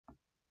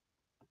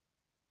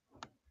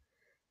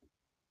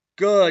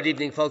Good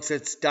evening, folks.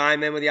 It's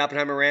Diamond with the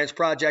Oppenheimer Ranch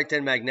Project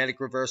and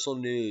Magnetic Reversal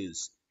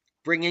News.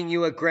 Bringing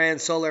you a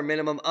grand solar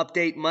minimum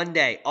update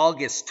Monday,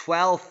 August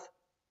 12th,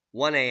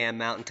 1 a.m.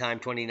 Mountain Time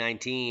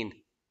 2019.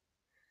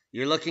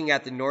 You're looking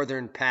at the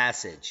Northern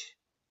Passage,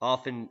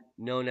 often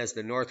known as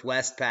the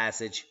Northwest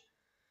Passage.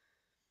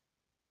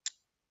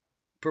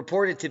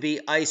 Purported to be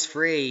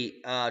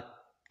ice-free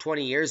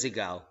 20 years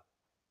ago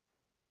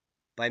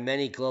by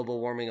many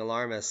global warming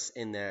alarmists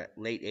in the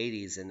late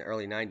 80s and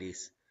early 90s.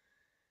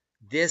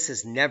 This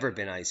has never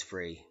been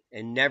ice-free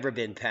and never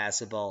been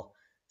passable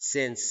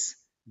since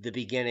the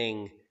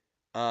beginning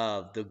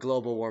of the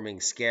global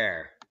warming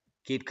scare.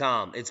 Keep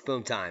calm. It's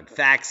boom time.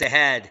 Facts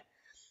ahead.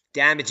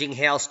 Damaging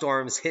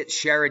hailstorms hit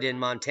Sheridan,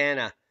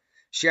 Montana.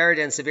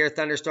 Sheridan, severe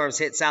thunderstorms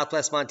hit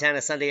southwest Montana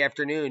Sunday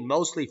afternoon,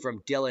 mostly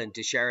from Dillon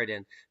to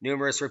Sheridan.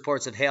 Numerous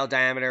reports of hail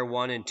diameter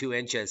 1 and 2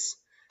 inches.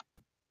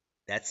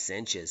 That's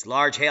inches.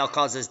 Large hail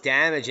causes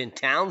damage in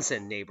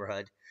Townsend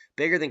neighborhood,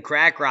 bigger than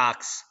crack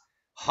rocks.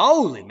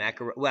 Holy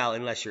mackerel. Well,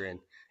 unless you're in.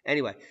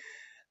 Anyway,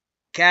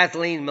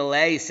 Kathleen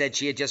Millay said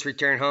she had just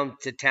returned home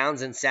to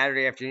Townsend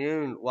Saturday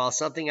afternoon while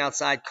something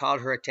outside caught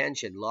her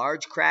attention.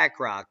 Large crack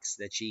rocks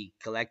that she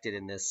collected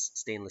in this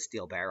stainless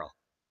steel barrel.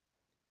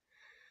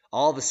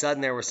 All of a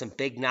sudden, there were some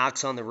big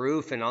knocks on the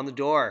roof and on the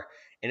door.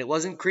 And it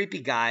wasn't creepy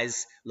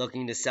guys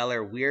looking to sell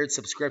her weird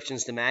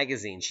subscriptions to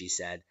magazines, she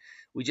said.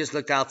 We just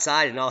looked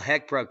outside and all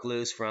heck broke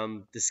loose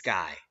from the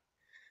sky.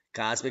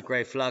 Cosmic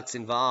ray flux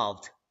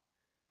involved.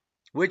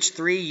 Which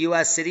 3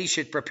 U.S. cities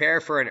should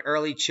prepare for an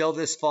early chill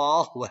this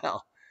fall?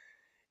 Well,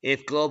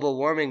 if global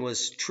warming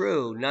was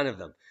true, none of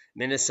them.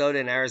 Minnesota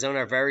and Arizona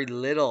are very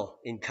little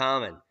in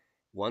common.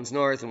 One's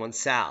north and one's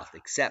south,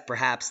 except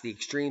perhaps the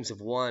extremes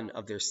of one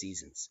of their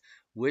seasons.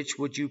 Which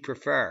would you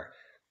prefer?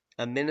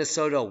 A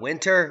Minnesota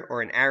winter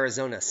or an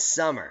Arizona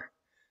summer?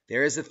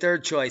 There is a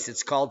third choice.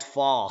 It's called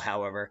fall,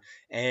 however,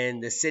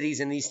 and the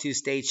cities in these 2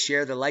 states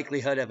share the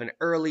likelihood of an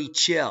early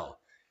chill.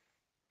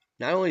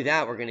 Not only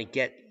that, we're going to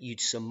get you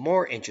some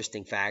more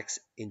interesting facts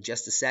in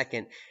just a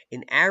second.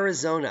 In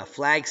Arizona,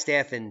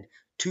 Flagstaff, and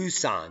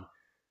Tucson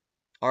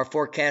are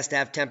forecast to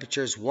have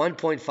temperatures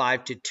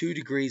 1.5 to 2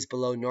 degrees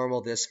below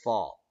normal this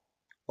fall,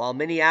 while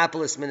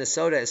Minneapolis,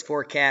 Minnesota is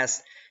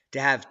forecast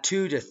to have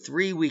 2 to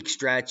 3 week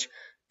stretch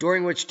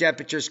during which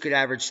temperatures could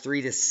average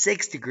 3 to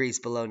 6 degrees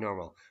below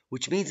normal,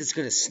 which means it's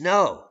going to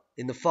snow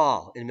in the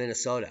fall in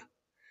Minnesota.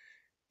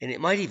 And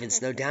it might even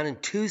snow down in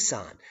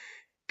Tucson.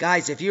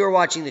 Guys, if you were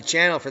watching the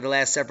channel for the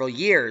last several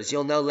years,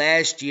 you'll know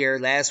last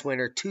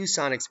winter,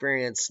 Tucson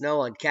experienced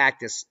snow on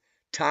cactus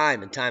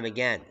time and time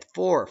again.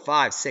 4,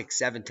 5, 6,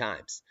 7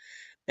 times.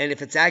 And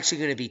if it's actually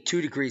going to be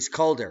 2 degrees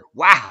colder,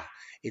 wow,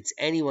 it's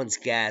anyone's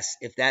guess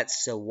if that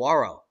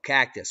saguaro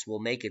cactus will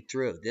make it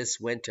through this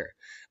winter.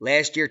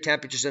 Last year,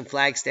 temperatures in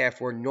Flagstaff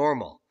were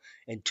normal,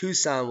 and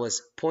Tucson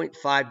was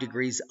 0.5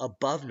 degrees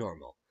above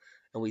normal.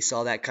 And we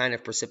saw that kind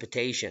of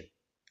precipitation.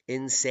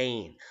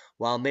 Insane.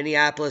 While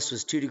Minneapolis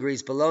was 2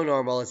 degrees below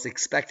normal, it's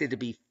expected to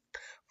be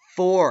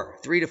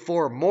 3 to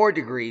 4 more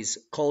degrees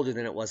colder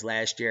than it was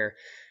last year.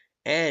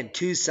 And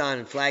Tucson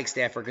and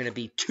Flagstaff are going to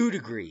be 2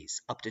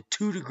 degrees, up to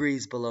 2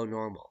 degrees below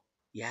normal.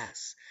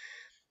 Yes.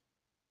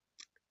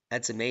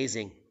 That's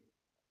amazing.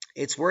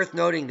 It's worth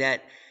noting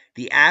that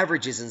the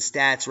averages and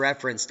stats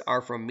referenced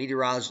are from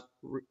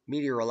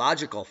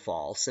meteorological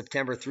fall,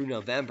 September through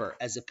November,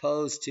 as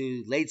opposed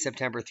to late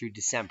September through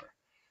December.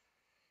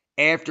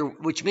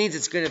 Which means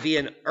it's going to be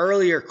an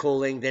earlier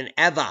cooling than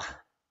ever.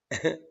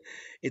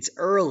 It's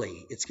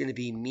early. It's going to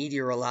be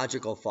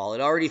meteorological fall.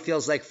 It already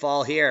feels like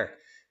fall here.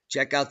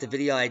 Check out the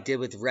video I did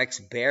with Rex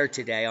Bear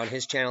today on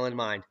his channel and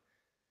mine.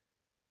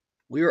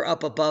 We were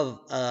up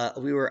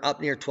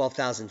near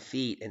 12,000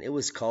 feet, and it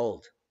was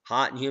cold.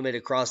 Hot and humid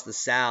across the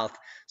south,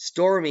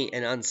 stormy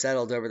and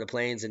unsettled over the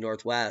plains and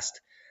northwest.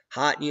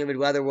 Hot and humid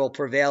weather will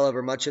prevail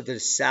over much of the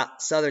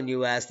southern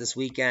U.S. this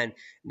weekend.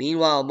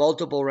 Meanwhile,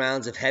 multiple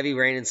rounds of heavy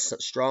rain and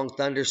strong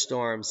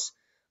thunderstorms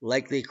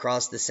likely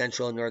across the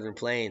central and northern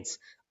plains.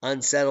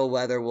 Unsettled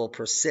weather will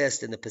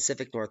persist in the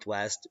Pacific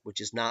Northwest, which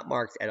is not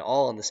marked at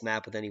all on this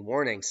map with any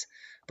warnings,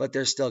 but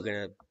they're still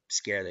going to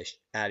scare the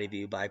out of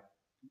you by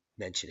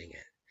mentioning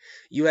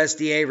it.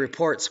 USDA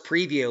reports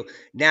preview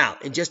now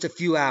in just a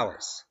few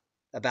hours,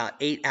 about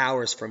 8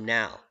 hours from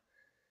now.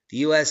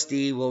 The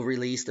USDA will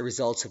release the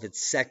results of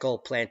its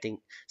second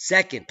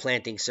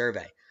planting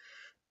survey.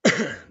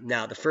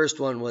 Now, the first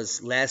one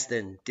was less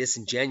than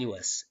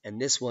disingenuous,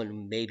 and this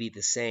one may be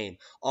the same.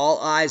 All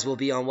eyes will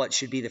be on what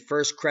should be the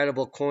first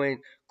credible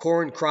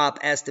corn crop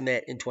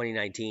estimate in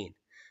 2019.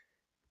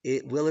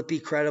 Will it be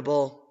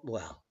credible?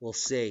 Well, we'll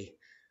see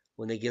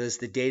when they give us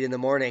the date in the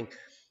morning.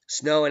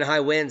 Snow and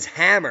high winds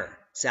hammer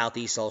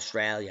southeast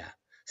Australia.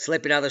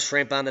 Slipping other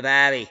shrimp on the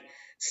valley.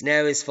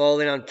 Snow is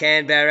falling on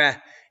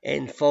Canberra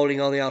and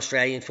folding on the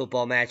Australian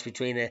football match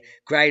between the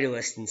Greater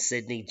Western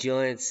Sydney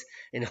Giants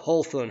and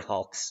Hawthorn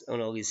Hawks on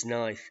August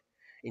 9th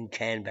in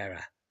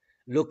Canberra.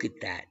 Look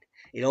at that.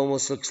 It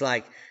almost looks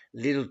like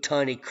little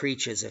tiny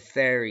creatures of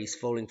fairies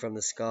falling from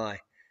the sky.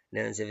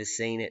 No one's ever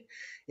seen it.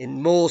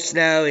 In more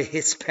snow,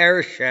 his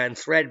perisher and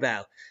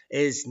threadbow.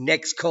 His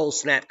next cold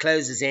snap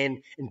closes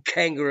in, and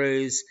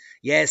kangaroos.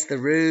 Yes, the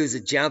roos are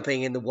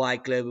jumping in the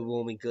white global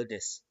warming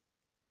goodness.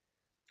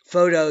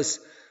 Photos.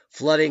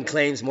 Flooding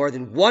claims more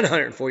than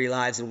 140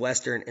 lives in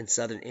western and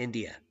southern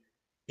India.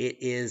 It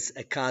is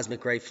a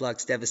cosmic ray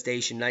flux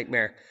devastation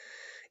nightmare.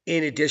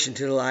 In addition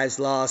to the lives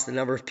lost, the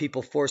number of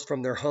people forced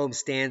from their homes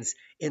stands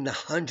in the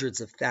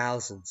hundreds of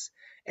thousands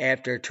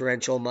after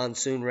torrential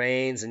monsoon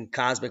rains and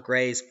cosmic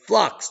rays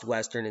fluxed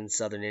western and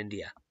southern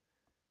India.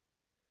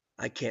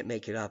 I can't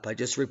make it up. I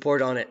just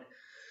report on it.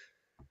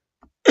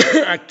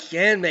 I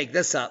can make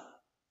this up.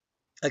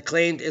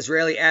 Acclaimed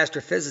Israeli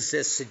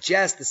astrophysicists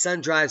suggest the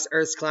sun drives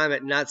Earth's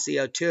climate, not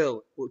CO2,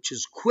 which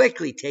was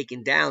quickly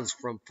taken down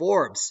from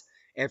Forbes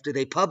after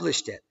they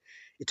published it.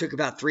 It took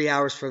about 3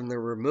 hours for them to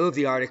remove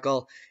the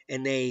article,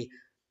 and they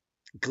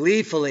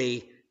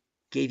gleefully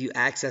gave you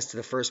access to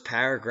the first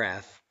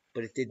paragraph,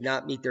 but it did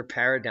not meet their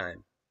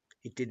paradigm.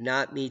 It did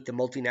not meet the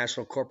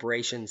multinational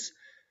corporations'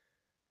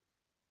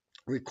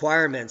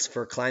 requirements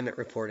for climate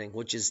reporting,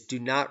 which is do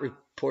not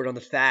report on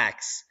the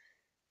facts,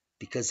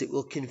 because it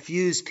will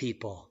confuse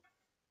people.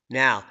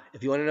 Now,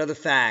 if you want to know the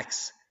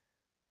facts,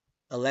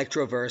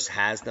 Electroverse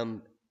has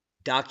them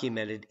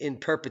documented in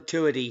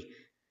perpetuity.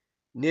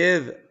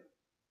 Niv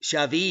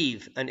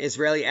Shaviv, an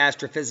Israeli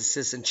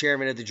astrophysicist and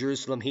chairman of the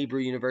Jerusalem Hebrew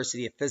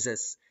University of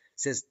Physics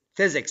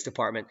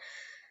Department,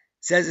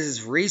 says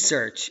his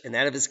research and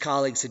that of his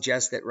colleagues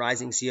suggests that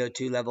rising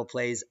CO2 level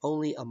plays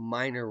only a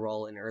minor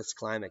role in Earth's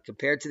climate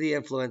compared to the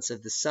influence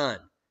of the sun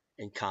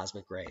and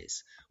cosmic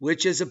rays,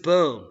 which is a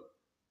boom,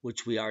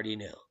 which we already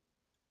knew.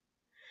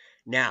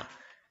 Now,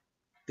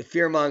 the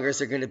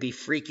fearmongers are going to be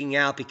freaking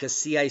out because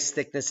sea ice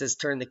thickness has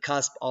turned the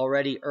cusp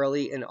already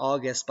early in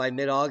August. By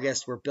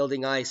mid-August, we're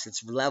building ice.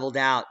 It's leveled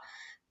out.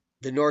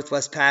 The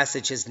Northwest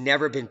Passage has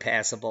never been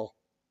passable.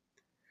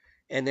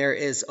 And there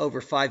is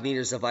over 5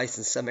 meters of ice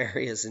in some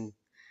areas in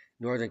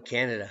northern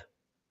Canada.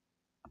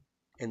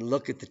 And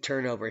look at the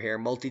turnover here.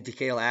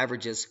 Multi-decadal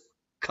averages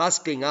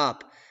cusping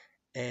up.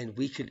 And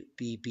we could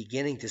be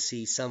beginning to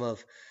see some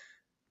of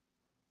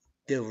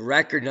the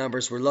record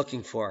numbers we're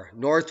looking for.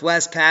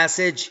 Northwest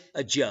Passage,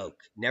 a joke.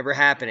 Never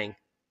happening.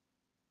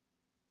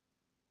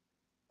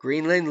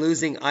 Greenland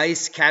losing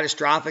ice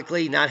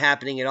catastrophically, not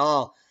happening at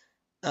all.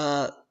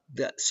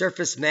 The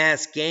surface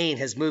mass gain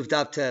has moved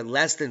up to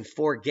less than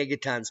 4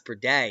 gigatons per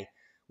day,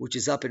 which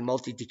is up in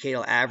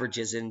multi-decadal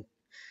averages. In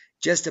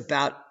just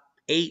about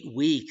 8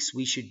 weeks,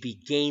 we should be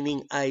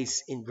gaining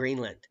ice in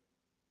Greenland.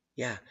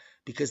 Yeah,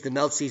 because the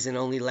melt season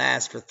only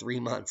lasts for 3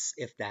 months,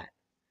 if that.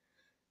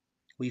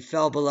 We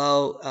fell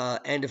below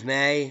end of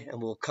May,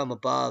 and we'll come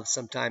above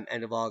sometime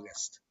end of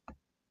August.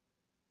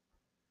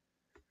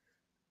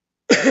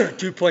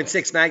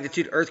 2.6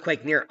 magnitude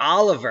earthquake near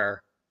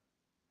Oliver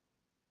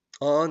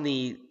on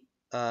the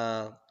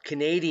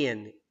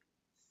Canadian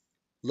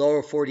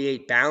lower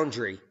 48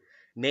 boundary.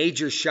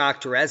 Major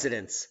shock to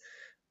residents.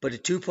 But a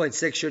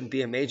 2.6 shouldn't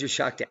be a major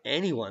shock to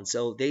anyone,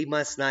 so they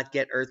must not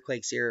get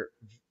earthquakes here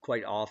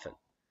quite often.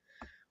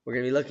 We're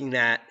going to be looking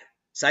at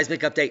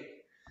seismic update.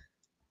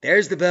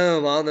 There's the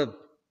boom on the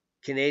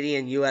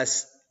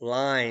Canadian-U.S.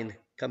 line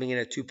coming in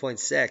at 2.6,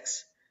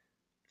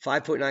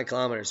 5.9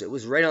 kilometers. It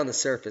was right on the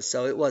surface,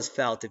 so it was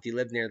felt if you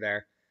live near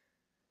there.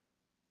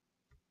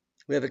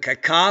 We have a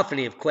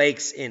cacophony of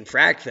quakes in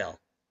Frackville.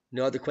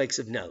 No other quakes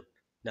of note.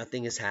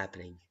 Nothing is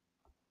happening.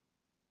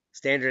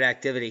 Standard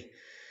activity.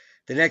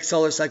 The next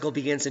solar cycle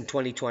begins in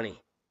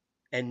 2020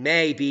 and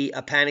may be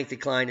a panic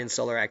decline in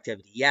solar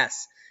activity.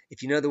 Yes,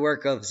 if you know the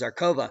work of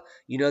Zarkova,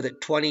 you know that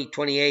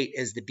 2028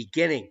 is the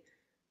beginning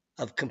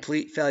of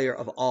complete failure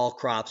of all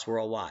crops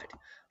worldwide.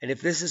 And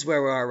if this is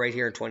where we are right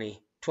here in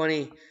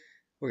 2020,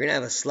 we're going to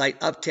have a slight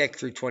uptick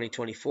through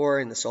 2024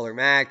 in the solar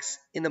max,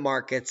 in the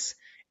markets,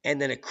 and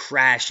then a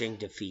crashing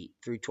defeat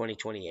through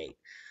 2028.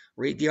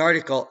 Read the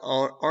article.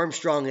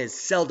 Armstrong is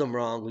seldom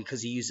wrong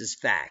because he uses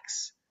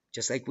facts,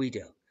 just like we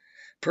do.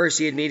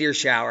 Perseid meteor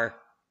shower.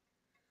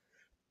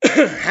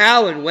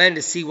 How and when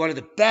to see one of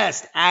the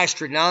best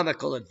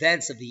astronomical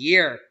events of the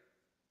year.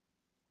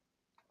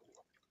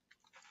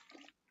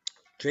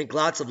 Drink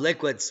lots of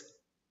liquids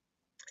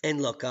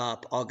and look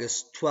up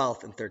August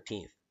 12th and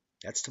 13th.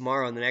 That's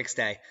tomorrow and the next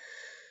day.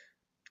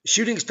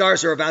 Shooting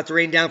stars are about to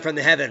rain down from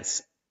the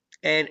heavens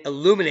and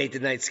illuminate the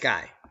night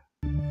sky.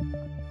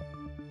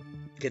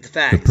 Get the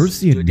facts. The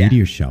Perseid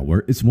meteor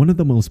shower is one of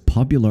the most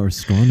popular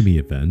astronomy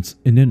events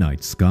in the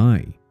night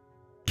sky.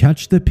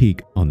 Catch the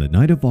peak on the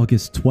night of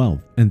August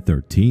 12th and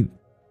 13th,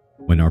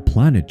 when our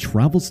planet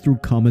travels through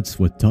comets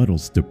with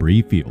Tuttle's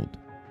debris field.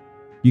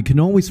 You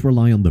can always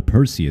rely on the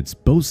Perseids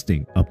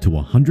boasting up to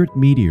 100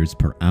 meteors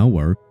per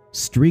hour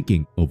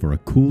streaking over a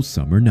cool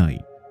summer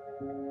night.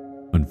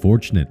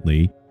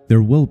 Unfortunately,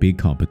 there will be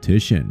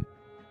competition.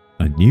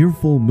 A near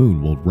full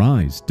moon will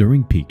rise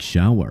during peak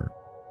shower.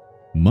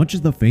 Much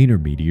of the fainter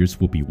meteors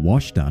will be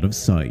washed out of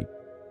sight.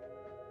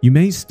 You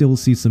may still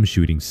see some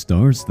shooting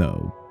stars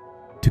though.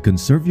 To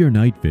conserve your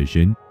night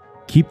vision,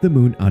 keep the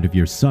moon out of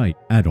your sight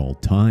at all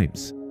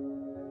times.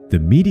 The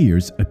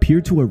meteors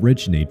appear to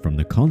originate from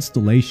the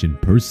constellation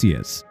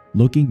Perseus,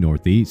 looking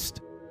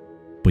northeast.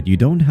 But you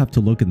don't have to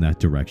look in that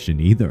direction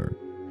either.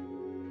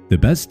 The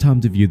best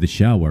time to view the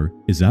shower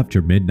is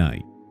after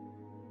midnight.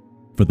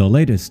 For the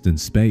latest in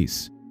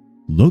space,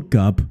 look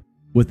up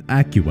with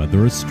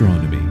AccuWeather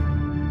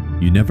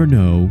Astronomy. You never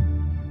know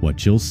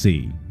what you'll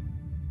see.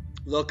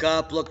 Look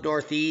up, look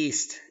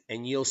northeast,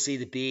 and you'll see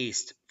the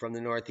beast from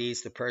the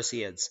northeast, the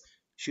Perseids.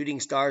 Shooting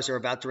stars are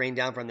about to rain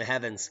down from the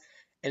heavens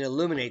and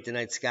illuminate the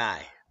night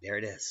sky. There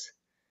it is.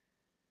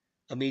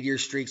 A meteor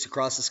streaks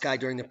across the sky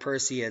during the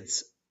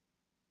Perseids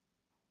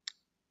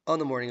on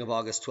the morning of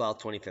August 12,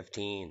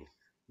 2015.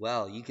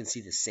 Well, you can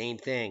see the same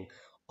thing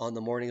on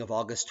the morning of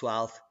August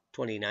 12th,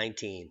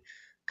 2019.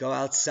 Go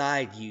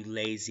outside, you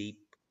lazy.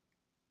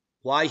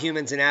 Why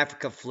humans in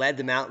Africa fled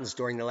the mountains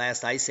during the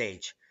last ice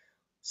age.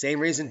 Same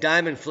reason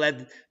Diamond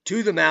fled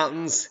to the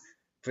mountains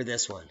for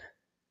this one.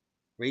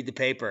 Read the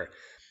paper.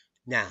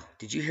 Now,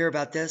 did you hear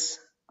about this?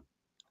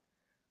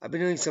 I've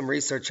been doing some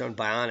research on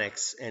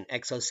bionics and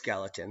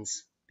exoskeletons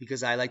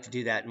because I like to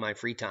do that in my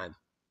free time.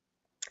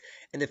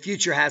 And the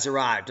future has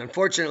arrived.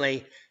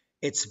 Unfortunately,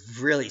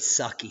 it's really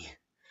sucky.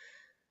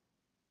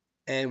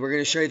 And we're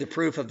going to show you the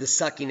proof of the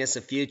suckiness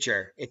of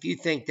future. If you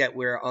think that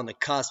we're on the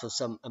cusp of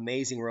some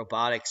amazing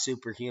robotic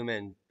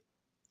superhuman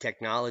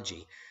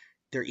technology,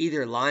 they're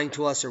either lying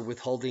to us or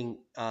withholding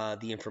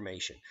the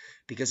information.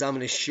 Because I'm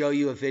going to show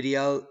you a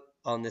video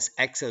on this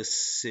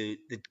exosuit,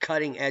 the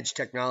cutting edge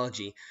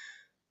technology,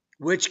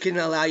 which can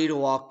allow you to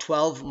walk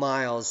 12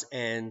 miles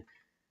and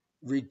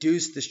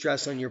reduce the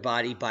stress on your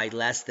body by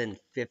less than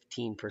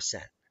 15%.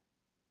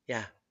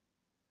 Yeah.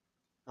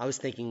 I was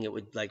thinking it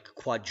would like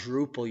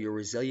quadruple your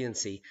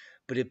resiliency,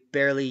 but it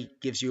barely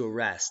gives you a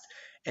rest.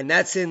 And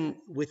that's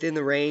within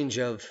the range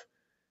of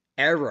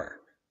error.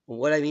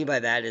 What I mean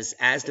by that is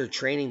as they're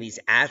training these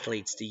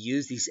athletes to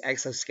use these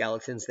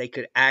exoskeletons, they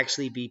could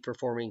actually be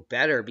performing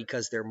better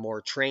because they're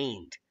more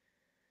trained.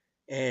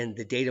 And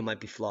the data might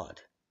be flawed.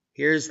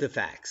 Here's the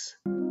facts.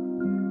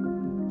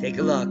 Take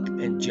a look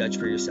and judge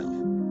for yourself.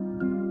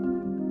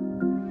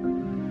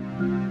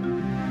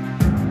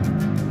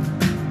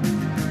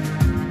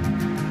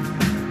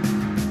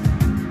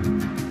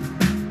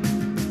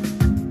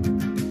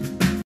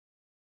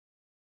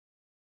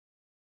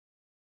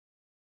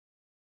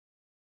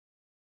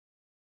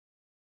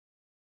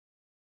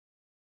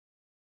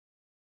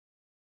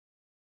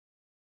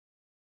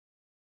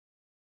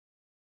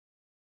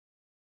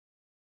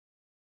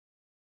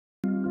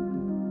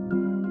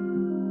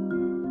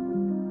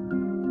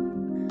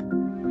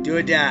 Do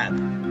a dab.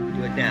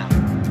 Do it now.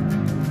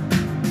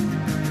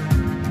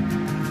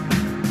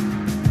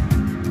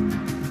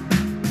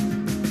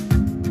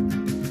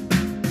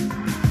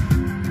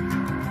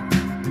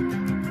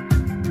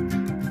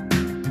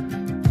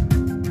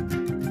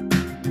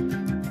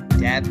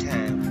 Dab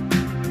time.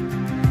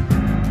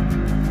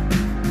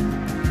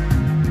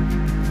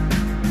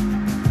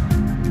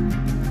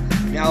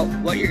 Now,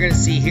 what you're going to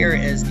see here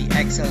is the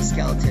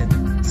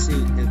exoskeleton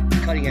suit,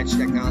 the cutting edge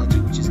technology,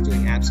 which is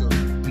doing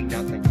absolutely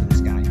nothing for this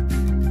guy.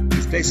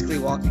 He's basically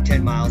walking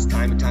 10 miles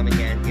time and time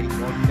again, getting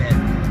more fit,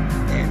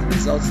 and the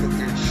results that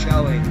they're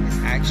showing is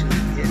actually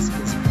his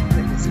physical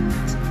fitness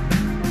index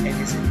and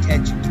his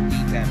intention to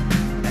be better.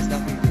 It has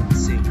nothing to do with the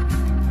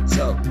suit.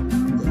 So,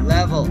 the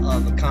level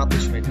of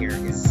accomplishment here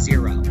is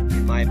zero,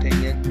 in my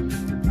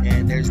opinion,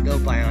 and there's no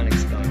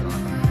bionics going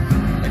on.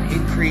 An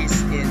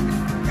increase in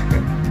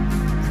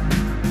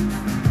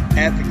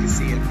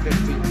efficacy of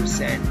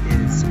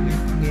 15% is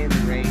within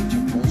the range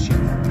of bullshit.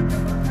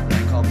 What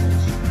I call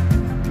bullshit.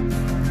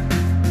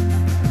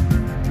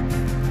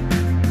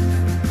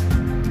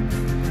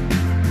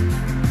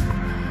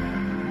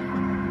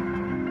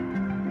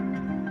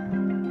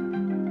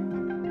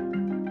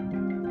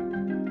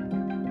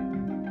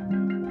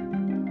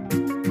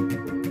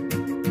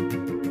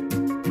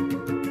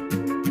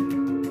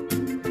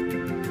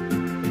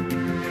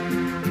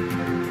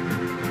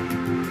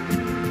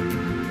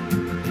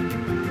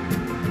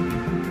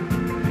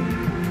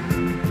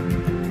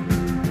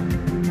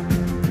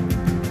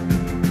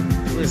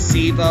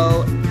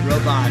 Placebo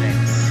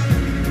Robotics,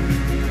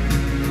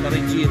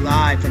 coming to you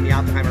live from the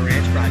Oppenheimer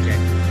Ranch Project.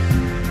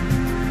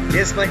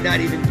 This might not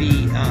even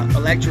be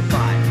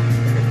electrified.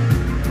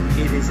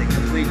 It is a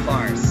complete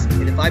farce.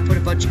 And if I put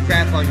a bunch of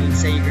crap on you and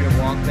say you're going to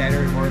walk better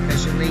and more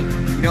efficiently,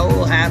 you know what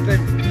will happen?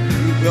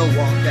 You will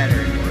walk better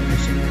and more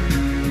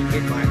efficiently,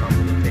 in my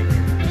humble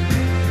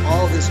opinion.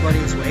 All this money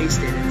is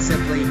wasted in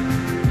simply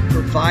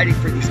providing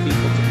for these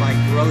people to buy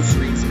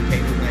groceries and pay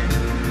the rent.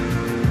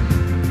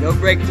 No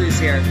breakthroughs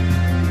here.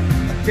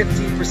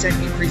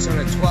 15% increase on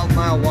a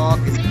 12-mile walk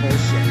is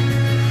bullshit.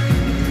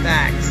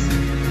 Facts.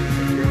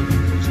 Your own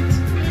conclusions.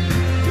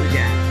 Do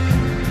that.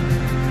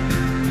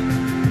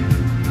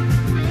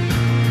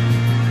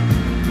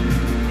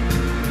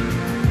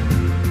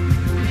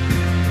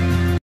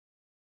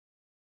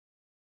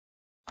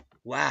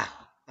 Wow,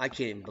 I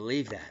can't even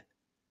believe that.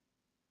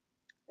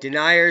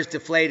 Deniers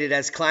deflated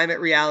as climate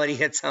reality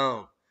hits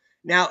home.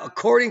 Now,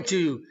 according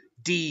to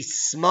D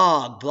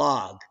Smog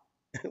blog,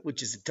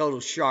 which is a total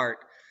shart.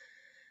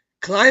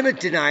 Climate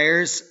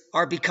deniers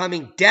are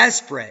becoming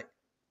desperate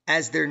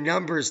as their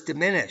numbers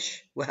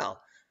diminish.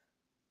 Well,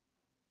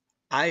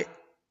 I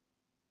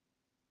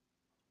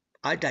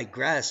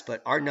digress,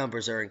 but our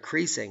numbers are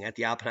increasing at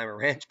the Oppenheimer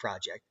Ranch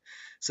Project.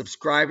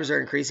 Subscribers are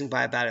increasing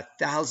by about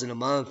 1,000 a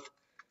month,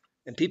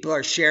 and people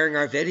are sharing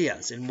our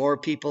videos, and more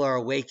people are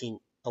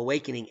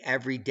awakening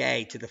every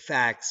day to the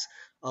facts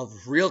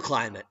of real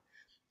climate,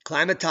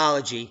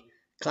 climatology,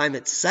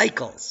 climate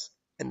cycles,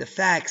 and the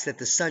facts that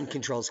the sun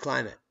controls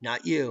climate,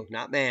 not you,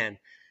 not man,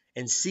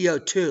 and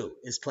CO2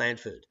 is plant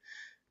food.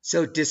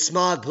 So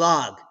Dismog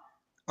Blog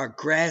are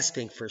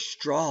grasping for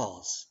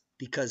straws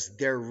because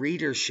their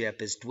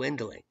readership is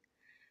dwindling,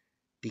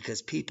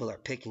 because people are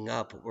picking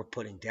up what we're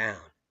putting down.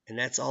 And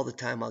that's all the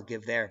time I'll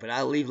give there. But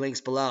I'll leave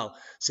links below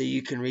so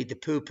you can read the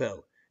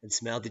poo-poo and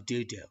smell the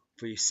doo-doo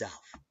for yourself.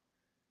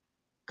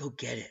 Go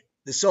get it.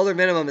 The solar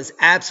minimum is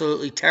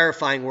absolutely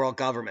terrifying world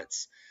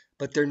governments,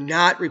 but they're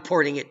not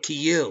reporting it to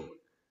you.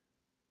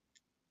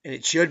 And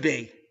it should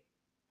be.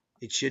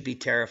 It should be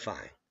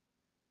terrifying.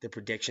 The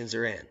predictions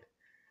are in.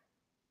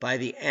 By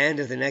the end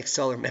of the next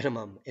solar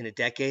minimum in a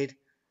decade,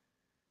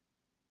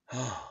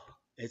 oh,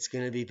 it's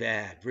going to be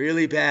bad.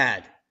 Really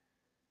bad.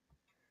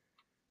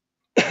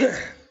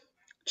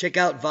 Check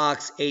out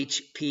Vox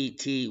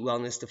HPT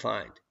Wellness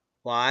Defined.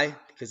 Why?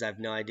 Because I have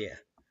no idea.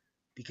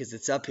 Because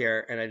it's up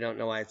here and I don't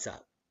know why it's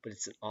up. But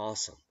it's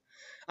awesome.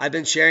 I've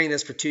been sharing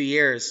this for 2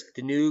 years,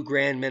 the new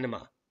Grand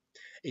Minima.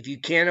 If you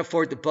can't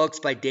afford the books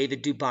by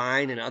David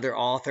Dubine and other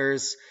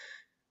authors,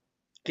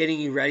 getting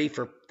you ready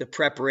for the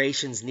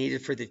preparations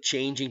needed for the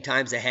changing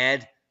times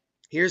ahead,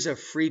 here's a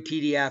free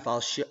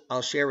PDF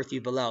I'll share with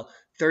you below.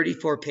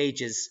 34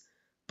 pages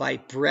by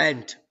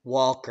Brent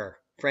Walker,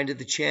 friend of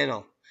the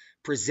channel,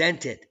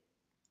 presented.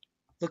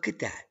 Look at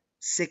that,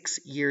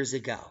 6 years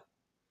ago.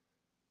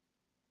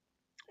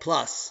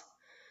 Plus,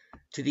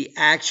 to the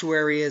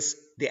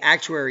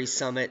Actuary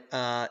Summit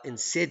in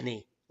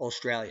Sydney,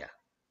 Australia.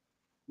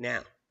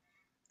 Now,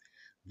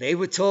 they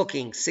were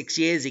talking 6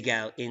 years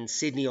ago in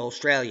Sydney,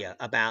 Australia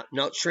about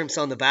not shrimps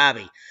on the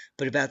barbie,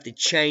 but about the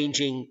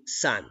changing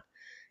sun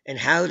and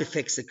how to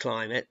fix the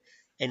climate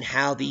and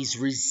how these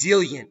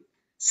resilient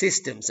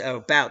systems are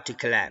about to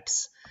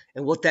collapse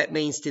and what that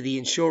means to the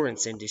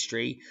insurance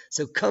industry.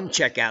 So come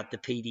check out the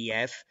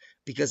PDF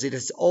because it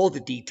has all the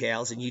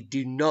details and you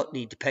do not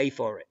need to pay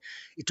for it.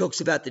 It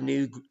talks about the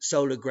new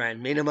solar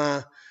grand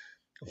minima,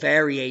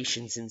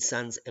 variations in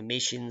sun's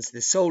emissions,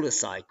 the solar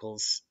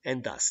cycles,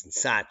 and thus and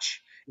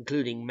such,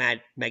 including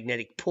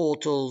magnetic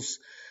portals,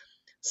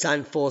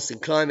 sun force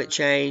and climate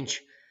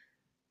change,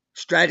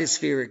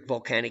 stratospheric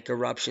volcanic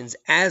eruptions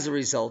as a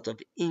result of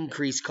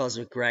increased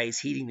cosmic rays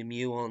heating the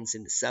muons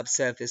in the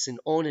subsurface, and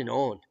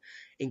on,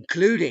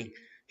 including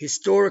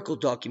historical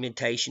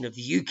documentation of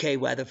the UK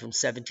weather from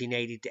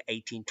 1780 to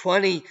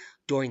 1820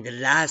 during the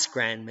last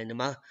grand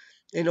minima,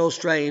 and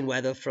Australian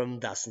weather from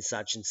thus and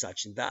such and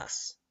such and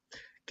thus.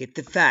 Get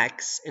the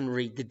facts and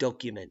read the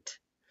document.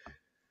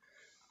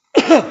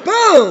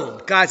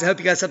 Boom! Guys, I hope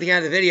you got something out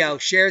of the video.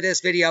 Share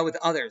this video with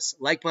others,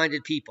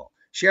 like-minded people.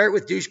 Share it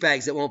with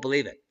douchebags that won't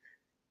believe it,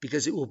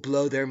 because it will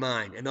blow their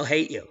mind, and they'll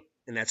hate you.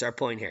 And that's our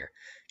point here.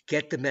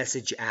 Get the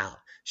message out.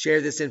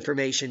 Share this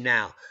information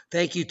now.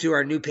 Thank you to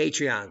our new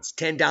Patreons,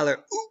 $10,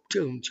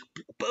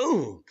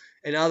 boom,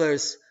 and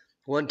others,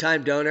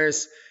 one-time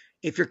donors.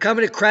 If you're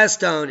coming to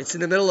Crestone, it's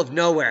in the middle of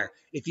nowhere.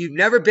 If you've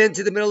never been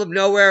to the middle of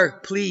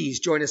nowhere, please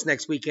join us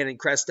next weekend in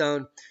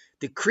Crestone,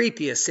 the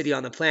creepiest city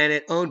on the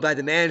planet, owned by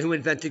the man who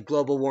invented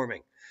global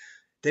warming,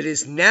 that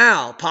is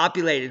now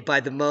populated by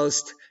the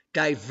most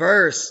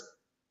diverse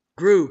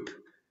group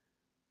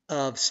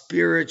of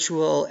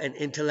spiritual and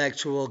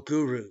intellectual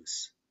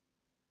gurus,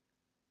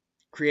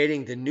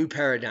 creating the new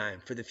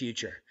paradigm for the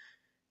future.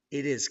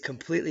 It is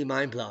completely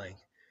mind-blowing,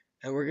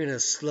 and we're going to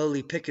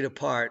slowly pick it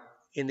apart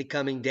in the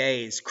coming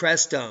days.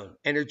 Crestone,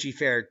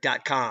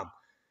 energyfair.com.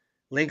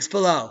 Links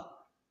below.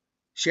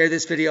 Share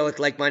this video with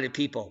like-minded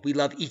people. We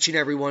love each and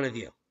every one of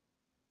you.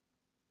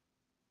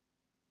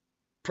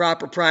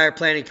 Proper prior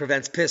planning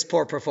prevents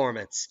piss-poor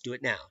performance. Do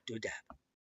it now. Do it, Dad.